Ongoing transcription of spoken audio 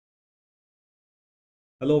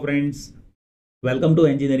Hello friends, welcome to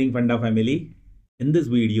Engineering Funda family. In this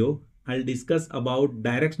video, I'll discuss about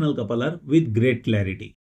directional coupler with great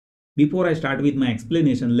clarity. Before I start with my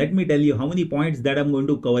explanation, let me tell you how many points that I'm going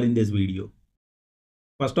to cover in this video.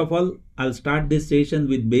 First of all, I'll start this session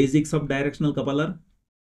with basics of directional coupler.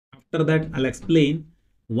 After that, I'll explain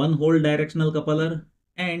one hole directional coupler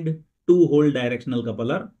and two hole directional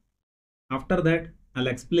coupler. After that, I'll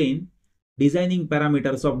explain designing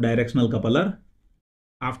parameters of directional coupler.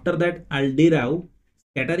 After that, I'll derive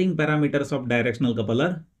scattering parameters of directional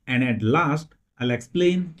coupler, and at last, I'll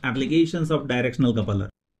explain applications of directional coupler.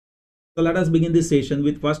 So let us begin this session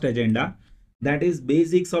with first agenda, that is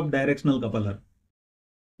basics of directional coupler.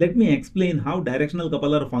 Let me explain how directional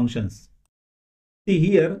coupler functions. See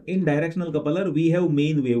here in directional coupler, we have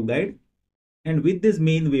main waveguide, and with this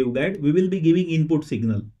main waveguide, we will be giving input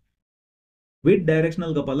signal. With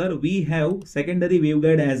directional coupler, we have secondary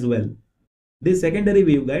waveguide as well. This secondary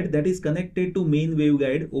waveguide that is connected to main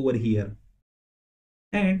waveguide over here,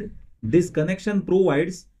 and this connection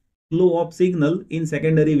provides flow of signal in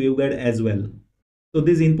secondary waveguide as well. So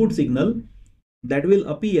this input signal that will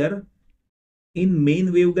appear in main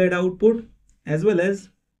waveguide output as well as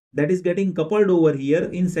that is getting coupled over here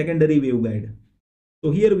in secondary waveguide.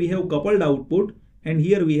 So here we have coupled output and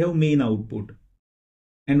here we have main output.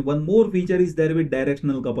 And one more feature is there with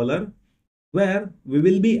directional coupler, where we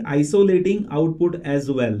will be isolating output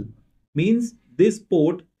as well. Means this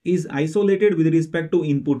port is isolated with respect to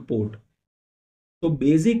input port. So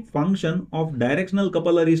basic function of directional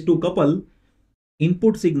coupler is to couple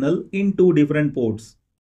input signal in two different ports.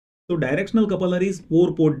 So directional coupler is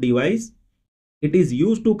 4-port device. It is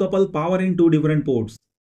used to couple power in two different ports.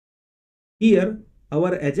 Here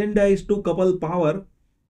our agenda is to couple power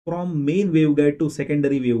from main waveguide to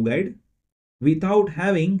secondary waveguide without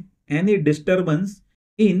having any disturbance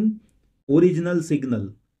in original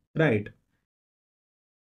signal, right?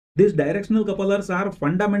 These directional couplers are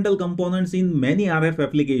fundamental components in many RF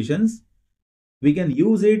applications. We can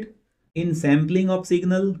use it in sampling of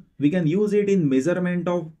signal, we can use it in measurement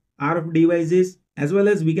of RF devices, as well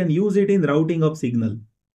as we can use it in routing of signal.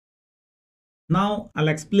 Now I'll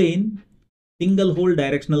explain single hole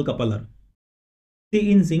directional coupler.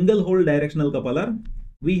 See, in single hole directional coupler,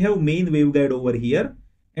 we have main waveguide over here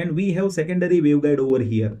and we have secondary waveguide over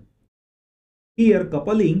here. Here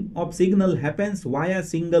coupling of signal happens via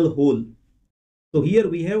single hole. So here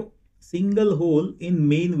we have single hole in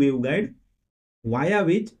main waveguide via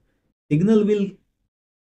which signal will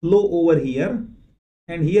flow over here,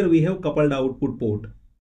 and here we have coupled output port.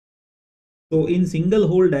 So in single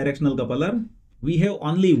hole directional coupler, we have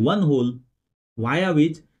only one hole via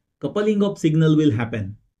which coupling of signal will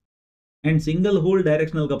happen. And single hole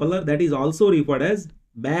directional coupler, that is also referred as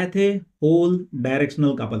Beth hole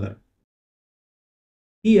directional coupler.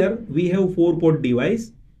 Here we have 4-port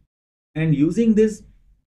device, and using this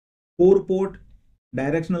 4-port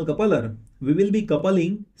directional coupler, we will be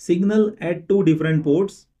coupling signal at two different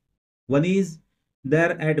ports. One is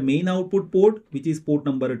there at main output port, which is port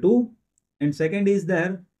number 2, and second is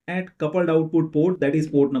there at coupled output port, that is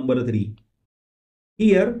port number 3.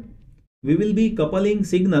 Here we will be coupling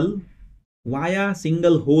signal via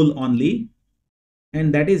single hole only,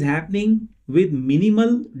 and that is happening with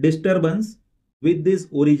minimal disturbance with this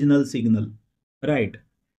original signal, right?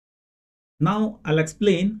 Now I'll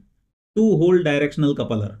explain two-hole directional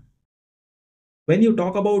coupler. When you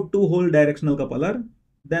talk about two-hole directional coupler,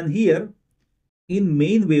 then here in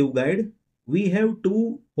main waveguide we have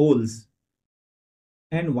two holes,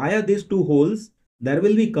 and via these two holes there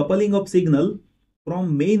will be coupling of signal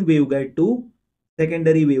from main waveguide to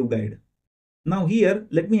secondary waveguide. Now here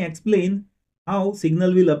let me explain how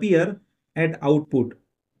signal will appear at output.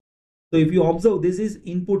 So if you observe, this is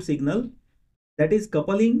input signal that is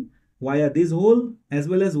coupling via this hole as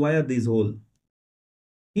well as via this hole.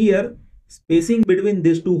 Here spacing between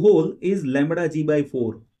these two holes is lambda g by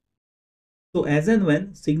 4. So as and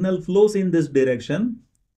when signal flows in this direction,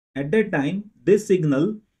 at that time this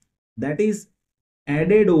signal that is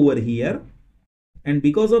added over here, and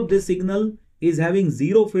because of this signal is having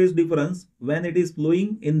zero phase difference when it is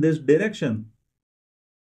flowing in this direction,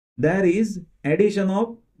 there is addition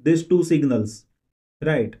of these two signals,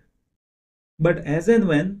 right? But as and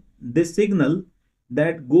when this signal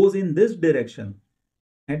that goes in this direction,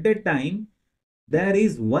 at that time there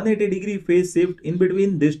is 180-degree phase shift in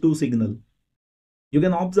between these two signals. You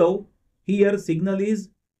can observe here signal is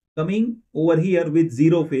coming over here with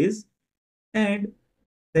zero phase, and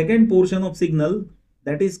second portion of signal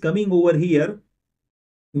that is coming over here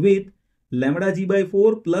with lambda g by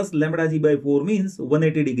 4 plus lambda g by 4 means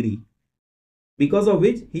 180 degree. Because of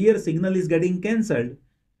which here signal is getting cancelled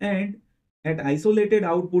and at isolated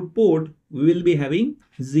output port, we will be having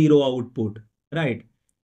 0 output, right?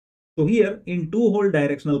 So here in two-hole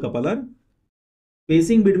directional coupler,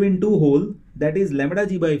 spacing between two hole, that is lambda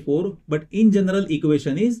g by 4, but in general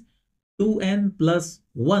equation is 2n plus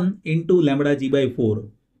 1 into lambda g by 4,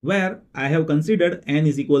 where I have considered n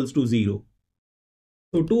is equals to 0.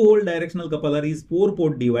 So two-hole directional coupler is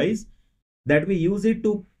 4-port device that we use it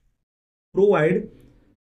to provide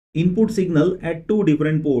input signal at two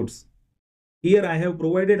different ports. Here I have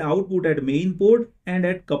provided output at main port and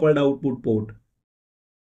at coupled output port.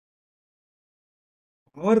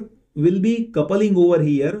 Power will be coupling over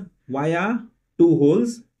here via two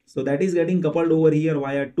holes. So that is getting coupled over here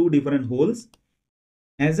via two different holes.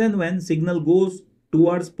 As and when signal goes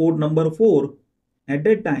towards port number 4, at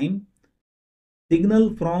that time,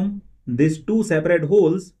 signal from these two separate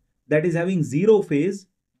holes that is having 0 phase,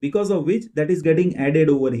 because of which that is getting added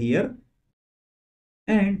over here,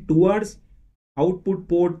 and towards output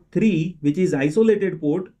port 3, which is isolated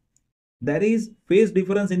port, there is phase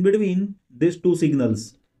difference in between these two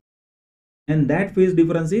signals, and that phase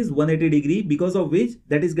difference is 180 degree, because of which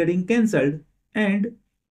that is getting cancelled, and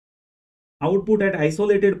output at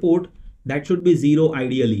isolated port, that should be 0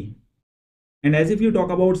 ideally. And as if you talk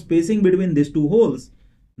about spacing between these two holes,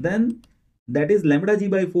 then that is lambda g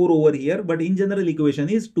by 4 over here, but in general equation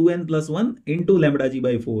is 2n plus 1 into lambda g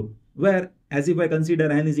by 4, where as if I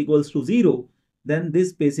consider n is equals to 0, then this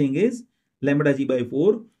spacing is lambda g by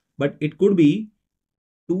 4, but it could be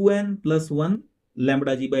 2n plus 1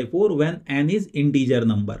 lambda g by 4 when n is integer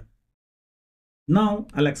number. Now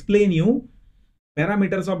I'll explain you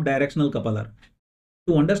parameters of directional coupler.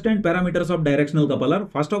 To understand parameters of directional coupler,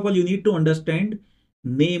 first of all you need to understand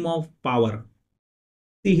name of power.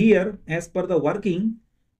 See here, as per the working,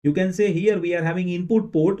 you can say here we are having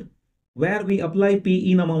input port where we apply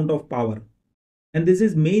P in amount of power, and this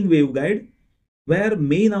is main waveguide where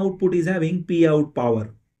main output is having P out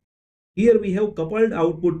power. Here we have coupled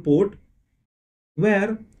output port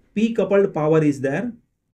where P coupled power is there,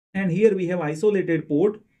 and here we have isolated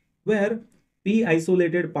port where P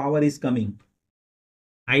isolated power is coming.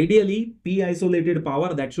 Ideally, P isolated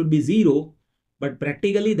power, that should be 0, but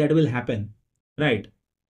practically that will happen, right?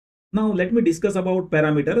 Now let me discuss about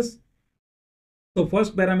parameters. So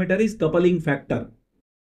first parameter is coupling factor.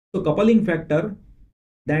 So coupling factor,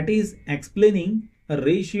 that is explaining a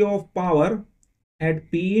ratio of power at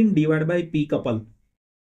P in divided by P couple.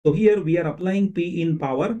 So here we are applying P in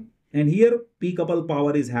power, and here P couple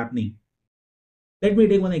power is happening. Let me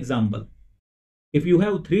take one example. If you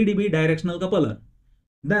have 3 dB directional coupler,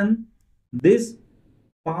 then this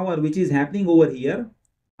power which is happening over here,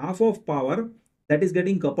 half of power that is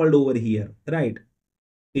getting coupled over here, right?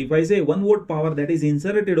 If I say 1 watt power that is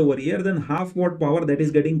inserted over here, then half watt power that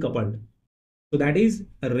is getting coupled. So that is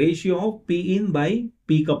a ratio of P in by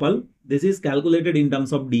P couple. This is calculated in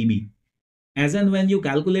terms of dB. As and when you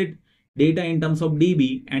calculate data in terms of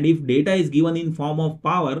dB, and if data is given in form of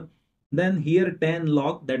power, then here 10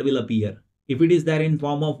 log that will appear. If it is there in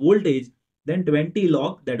form of voltage, then 20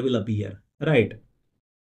 log that will appear, right?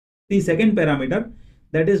 The second parameter,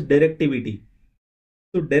 that is directivity.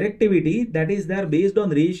 So directivity, that is there based on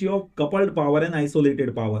ratio of coupled power and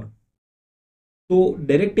isolated power. So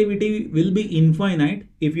directivity will be infinite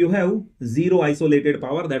if you have 0 isolated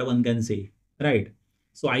power, that one can say, right?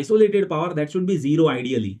 So isolated power, that should be 0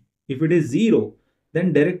 ideally. If it is 0,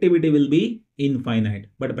 then directivity will be infinite,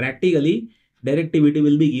 but practically directivity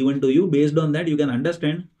will be given to you. Based on that, you can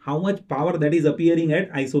understand how much power that is appearing at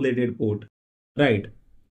isolated port, right?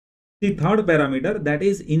 The third parameter, that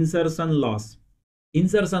is insertion loss.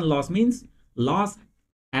 Insertion loss means loss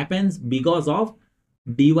happens because of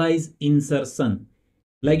device insertion.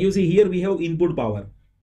 Like you see here, we have input power.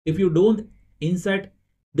 If you don't insert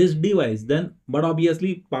this device, then but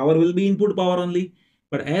obviously power will be input power only.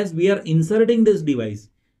 But as we are inserting this device,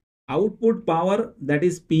 output power, that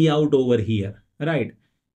is P out over here, right?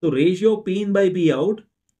 So ratio P in by P out,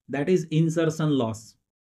 that is insertion loss,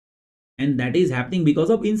 and that is happening because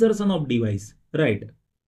of insertion of device, right?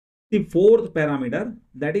 The fourth parameter,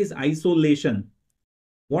 that is isolation.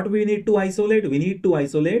 What we need to isolate? We need to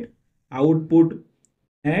isolate output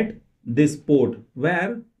at this port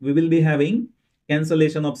where we will be having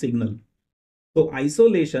cancellation of signal. So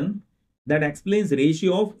isolation, that explains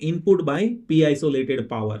ratio of input by P isolated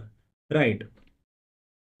power, right?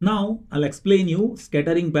 Now I'll explain you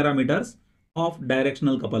scattering parameters of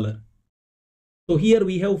directional coupler. So here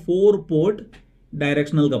we have 4-port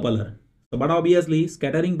directional coupler. So, but obviously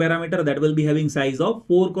scattering parameter, that will be having size of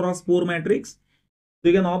 4 cross 4 matrix. So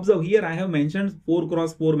you can observe here I have mentioned 4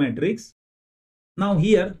 cross 4 matrix. Now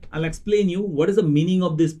here I'll explain you what is the meaning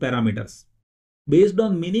of these parameters. Based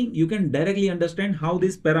on meaning, you can directly understand how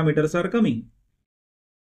these parameters are coming.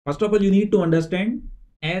 First of all, you need to understand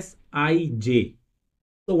Sij.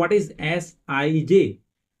 So what is Sij?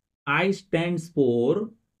 I stands for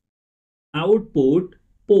output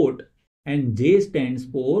port and J stands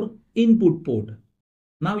for input port.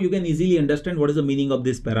 Now you can easily understand what is the meaning of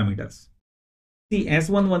these parameters. See,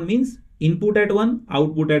 S11 means input at 1,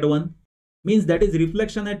 output at 1, means that is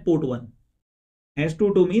reflection at port 1.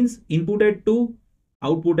 S22 means input at 2,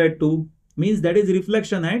 output at 2, means that is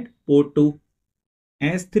reflection at port 2.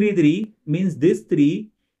 S33 means this 3,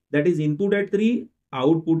 that is input at 3,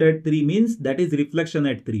 output at 3, means that is reflection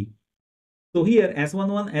at 3. So here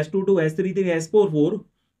S11, S22, S33, S44,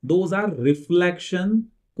 those are reflection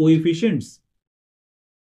coefficients.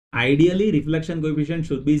 Ideally, reflection coefficient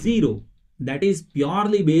should be 0. That is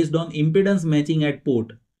purely based on impedance matching at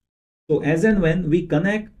port. So as and when we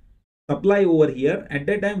connect supply over here, at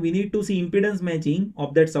that time we need to see impedance matching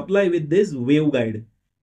of that supply with this waveguide.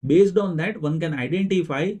 Based on that, one can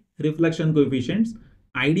identify reflection coefficients.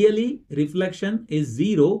 Ideally, reflection is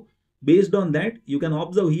 0. Based on that, you can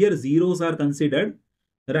observe here zeros are considered.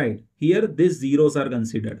 Right, here these zeros are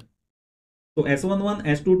considered. So S11,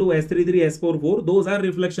 S22, S33, S44, those are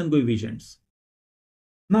reflection coefficients.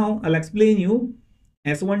 Now I'll explain you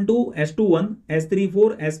S12, S21,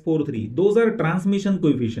 S34, S43. Those are transmission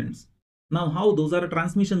coefficients. Now how those are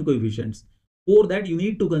transmission coefficients? For that you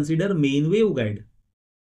need to consider main waveguide.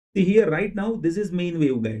 See here right now this is main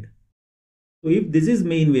waveguide. So if this is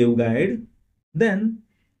main waveguide, then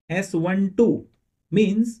S12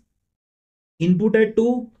 means input at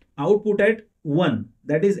 2, output at 1.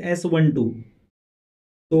 That is S12.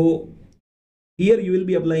 So here you will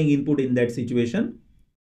be applying input in that situation.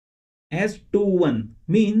 S21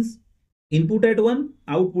 means input at 1,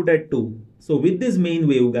 output at 2. So with this main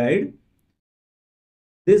waveguide,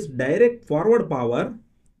 this direct forward power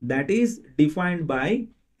that is defined by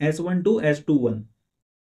S12, S21.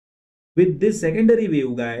 With this secondary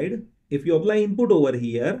waveguide, if you apply input over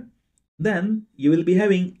here, then you will be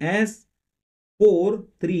having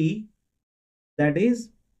S43, that is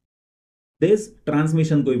this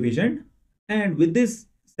transmission coefficient. And with this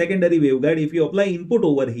secondary waveguide, if you apply input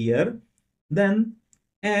over here, then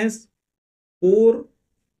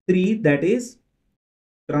S43, that is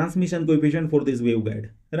transmission coefficient for this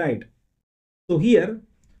waveguide, right? So here,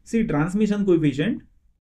 see transmission coefficient,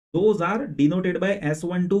 those are denoted by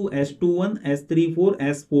S12, S21, S34,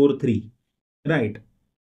 S43, right?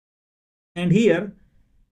 And here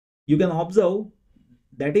you can observe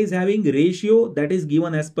that is having ratio that is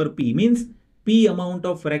given as per P, means P amount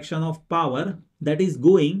of fraction of power that is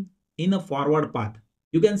going in a forward path.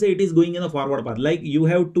 You can say it is going in a forward path, like you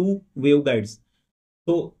have two waveguides.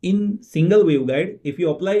 So in single waveguide, if you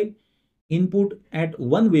apply input at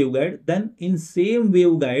one waveguide, then in same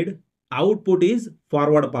waveguide, output is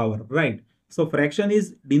forward power, right? So fraction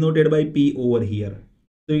is denoted by P over here.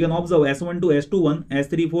 So you can observe S12, S21,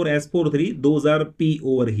 S34, S43, those are P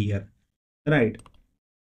over here, right?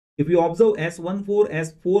 If you observe S14,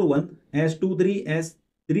 S41, S23,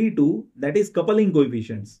 S32, that is coupling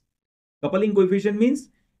coefficients. Coupling coefficient means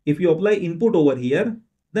if you apply input over here,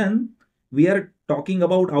 then we are talking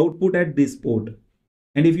about output at this port.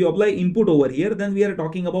 And if you apply input over here, then we are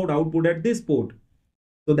talking about output at this port.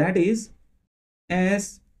 So that is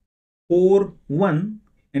S41.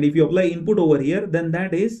 And if you apply input over here, then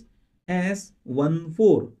that is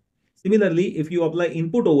S14. Similarly, if you apply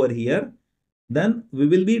input over here, then we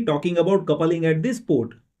will be talking about coupling at this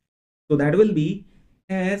port. So that will be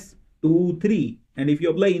S23. And if you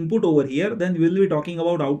apply input over here, then we will be talking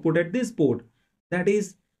about output at this port. That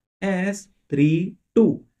is S32.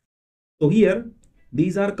 So here,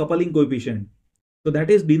 these are coupling coefficient. So that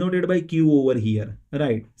is denoted by Q over here,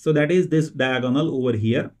 right? So that is this diagonal over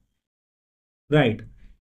here, right?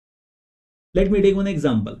 Let me take one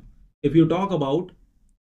example. If you talk about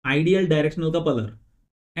ideal directional coupler,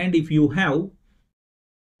 and if you have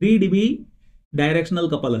 3 dB directional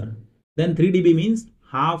coupler, then 3 dB means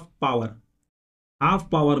half power. Half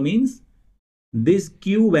power means this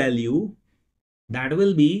Q value, that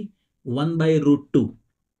will be 1 by root 2.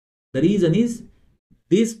 The reason is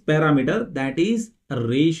this parameter, that is a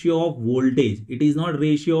ratio of voltage. It is not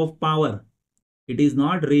ratio of power. It is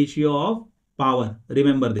not ratio of power.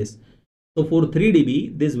 Remember this. So for 3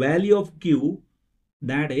 dB, this value of Q,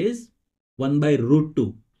 that is 1 by root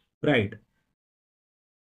 2, right?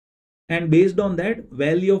 And based on that,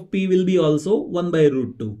 value of P will be also 1 by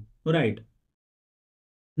root 2, right?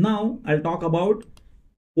 Now I'll talk about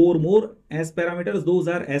 4 more S parameters. Those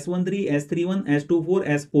are S13, S31, S24,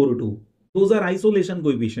 S42. Those are isolation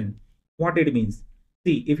coefficient. What it means?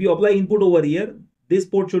 See, if you apply input over here, this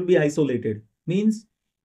port should be isolated. Means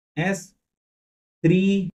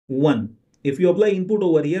S31. If you apply input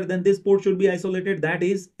over here, then this port should be isolated. That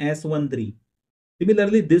is S13.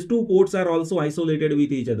 Similarly, these two ports are also isolated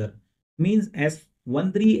with each other. Means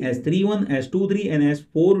S13, S31, S23 and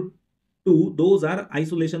S42, those are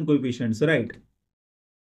isolation coefficients, right?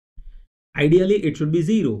 Ideally, it should be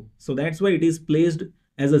 0. So that's why it is placed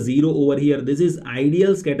as a 0 over here. This is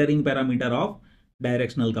ideal scattering parameter of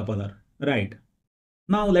directional coupler, right?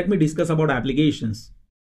 Now let me discuss about applications.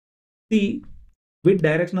 See, with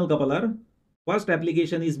directional coupler, first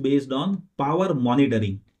application is based on power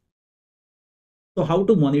monitoring. So how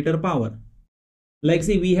to monitor power? Like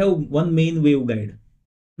see, we have one main waveguide.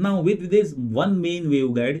 Now with this one main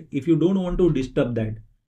waveguide, if you don't want to disturb that,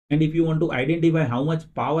 and if you want to identify how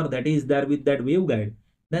much power that is there with that waveguide,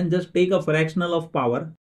 then just take a fractional of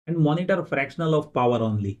power and monitor fractional of power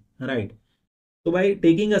only, right? So by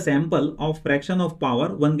taking a sample of fraction of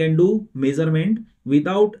power, one can do measurement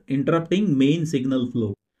without interrupting main signal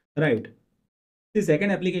flow, right? The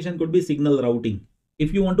second application could be signal routing.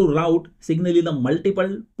 If you want to route signal in the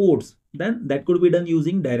multiple ports, then that could be done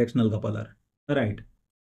using directional coupler, right?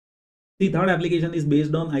 The third application is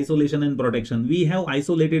based on isolation and protection. We have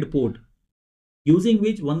isolated port using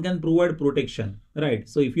which one can provide protection, right?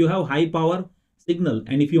 So if you have high power signal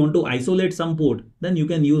and if you want to isolate some port, then you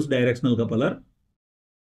can use directional coupler.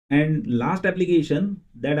 And last application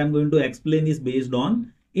that I'm going to explain is based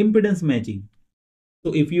on impedance matching.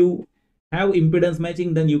 So if you have impedance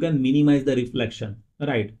matching, then you can minimize the reflection,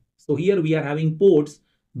 right? So here we are having ports.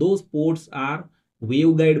 Those ports are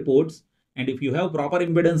waveguide ports. And if you have proper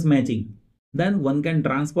impedance matching, then one can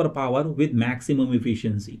transfer power with maximum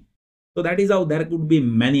efficiency. So that is how there could be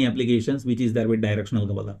many applications which is there with directional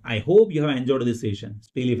coupler. I hope you have enjoyed this session.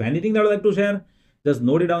 Still, if anything that I would like to share, just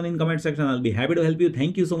note it down in comment section. I'll be happy to help you.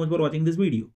 Thank you so much for watching this video.